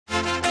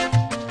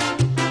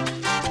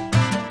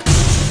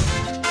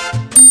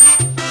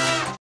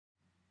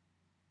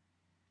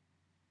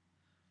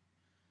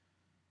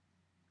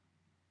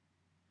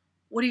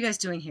What are you guys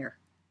doing here?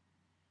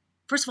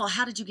 First of all,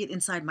 how did you get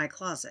inside my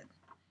closet?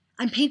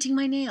 I'm painting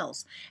my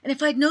nails, and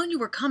if I'd known you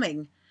were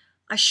coming,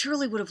 I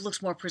surely would have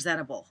looked more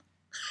presentable.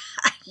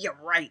 You're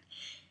right.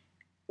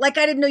 Like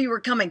I didn't know you were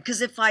coming, because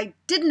if I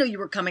didn't know you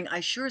were coming, I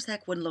sure as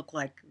heck wouldn't look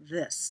like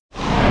this.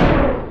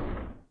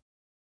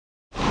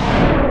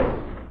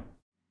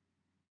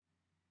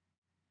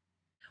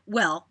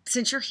 Well,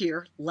 since you're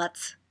here,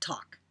 let's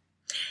talk.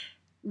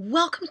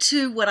 Welcome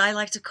to what I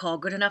like to call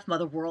Good Enough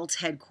Mother World's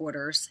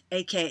headquarters,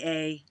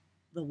 aka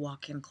the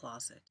walk-in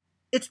closet.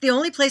 It's the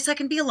only place I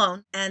can be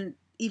alone, and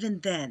even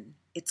then,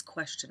 it's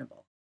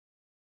questionable.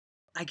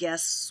 I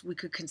guess we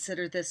could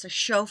consider this a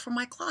show from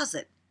my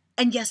closet.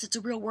 And yes, it's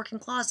a real working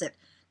closet.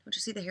 Don't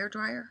you see the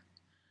hairdryer?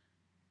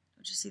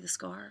 Don't you see the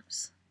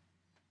scarves?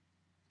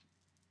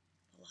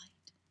 The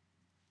light?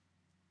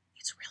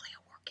 It's really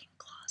a working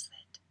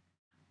closet.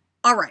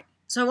 All right,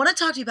 so I want to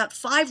talk to you about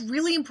 5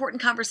 really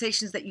important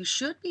conversations that you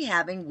should be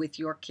having with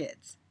your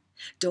kids.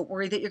 Don't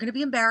worry that you're going to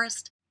be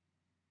embarrassed.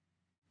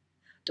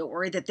 Don't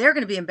worry that they're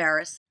going to be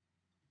embarrassed.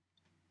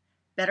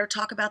 Better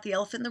talk about the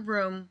elephant in the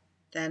room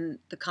than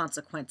the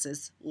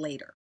consequences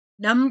later.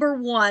 Number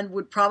 1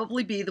 would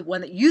probably be the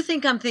one that you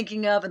think I'm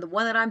thinking of, and the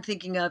one that I'm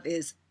thinking of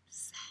is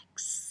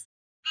sex.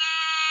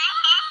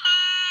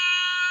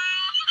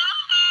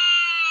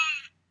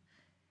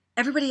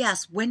 Everybody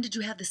asks, when did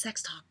you have the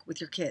sex talk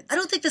with your kids? I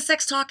don't think the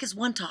sex talk is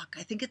one talk.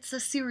 I think it's a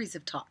series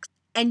of talks.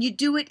 And you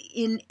do it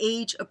in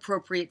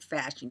age-appropriate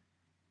fashion.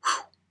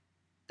 Whew,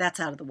 that's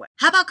out of the way.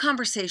 How about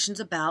conversations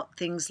about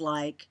things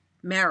like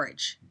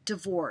marriage,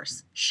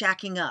 divorce,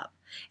 shacking up?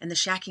 And the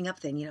shacking up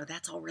thing,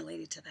 that's all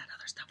related to that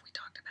other stuff we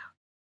talked about.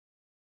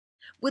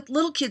 With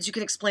little kids, you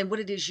can explain what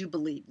it is you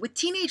believe. With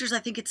teenagers, I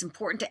think it's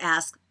important to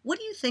ask, what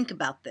do you think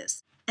about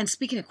this? And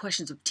speaking of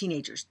questions with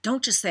teenagers,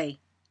 don't just say,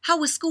 how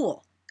was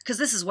school? Because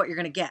this is what you're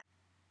going to get.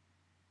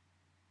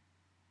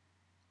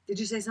 Did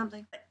you say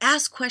something?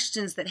 Ask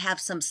questions that have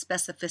some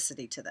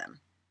specificity to them.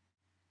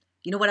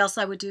 You know what else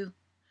I would do?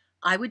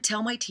 I would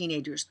tell my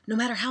teenagers, no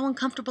matter how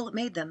uncomfortable it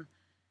made them,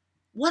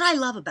 what I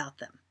love about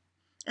them.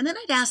 And then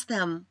I'd ask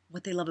them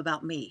what they love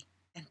about me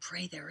and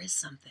pray there is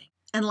something.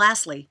 And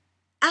lastly,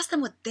 ask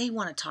them what they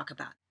want to talk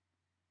about.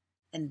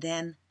 And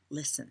then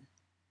listen.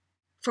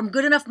 From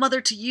Good Enough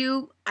Mother to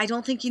you, I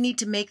don't think you need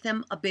to make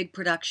them a big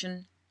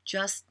production.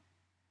 Just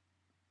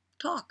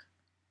talk.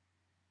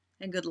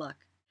 And good luck.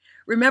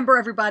 Remember,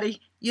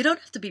 everybody, you don't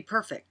have to be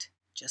perfect,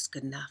 just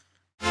good enough.